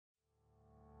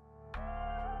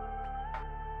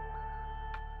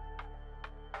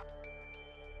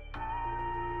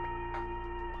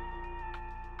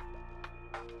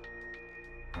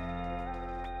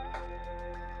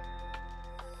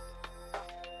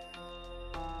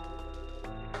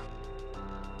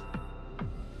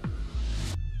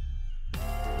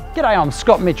G'day, I'm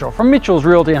Scott Mitchell from Mitchell's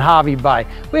Realty in Hervey Bay.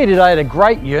 We're here today at a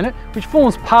great unit which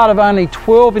forms part of only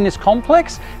 12 in this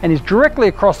complex and is directly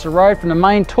across the road from the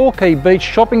main Torquay beach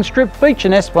shopping strip, beach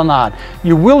and esplanade.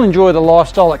 You will enjoy the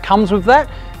lifestyle that comes with that.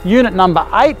 Unit number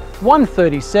 8,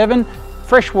 137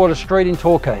 Freshwater Street in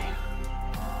Torquay.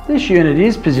 This unit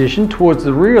is positioned towards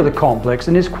the rear of the complex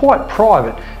and is quite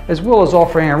private, as well as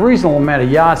offering a reasonable amount of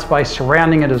yard space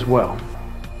surrounding it as well.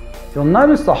 You'll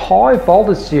notice the high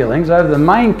vaulted ceilings over the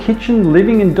main kitchen,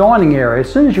 living and dining area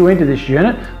as soon as you enter this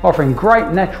unit, offering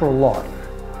great natural light.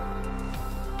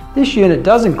 This unit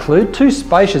does include 2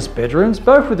 spacious bedrooms,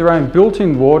 both with their own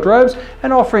built-in wardrobes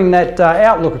and offering that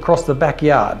outlook across the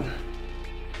backyard.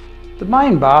 The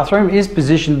main bathroom is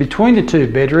positioned between the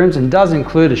 2 bedrooms and does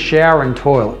include a shower and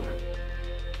toilet.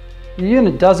 The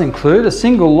unit does include a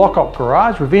single lock-up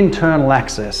garage with internal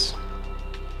access.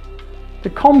 The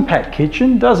compact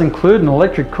kitchen does include an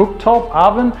electric cooktop,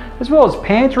 oven, as well as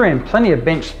pantry and plenty of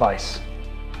bench space.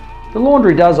 The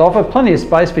laundry does offer plenty of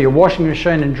space for your washing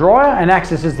machine and dryer and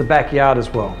accesses the backyard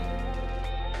as well.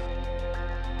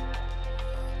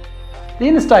 The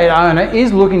interstate owner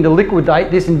is looking to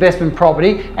liquidate this investment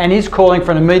property and is calling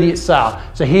for an immediate sale.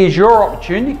 So here's your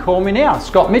opportunity. Call me now,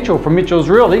 Scott Mitchell from Mitchell's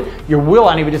Realty. You will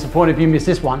only be disappointed if you miss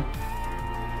this one.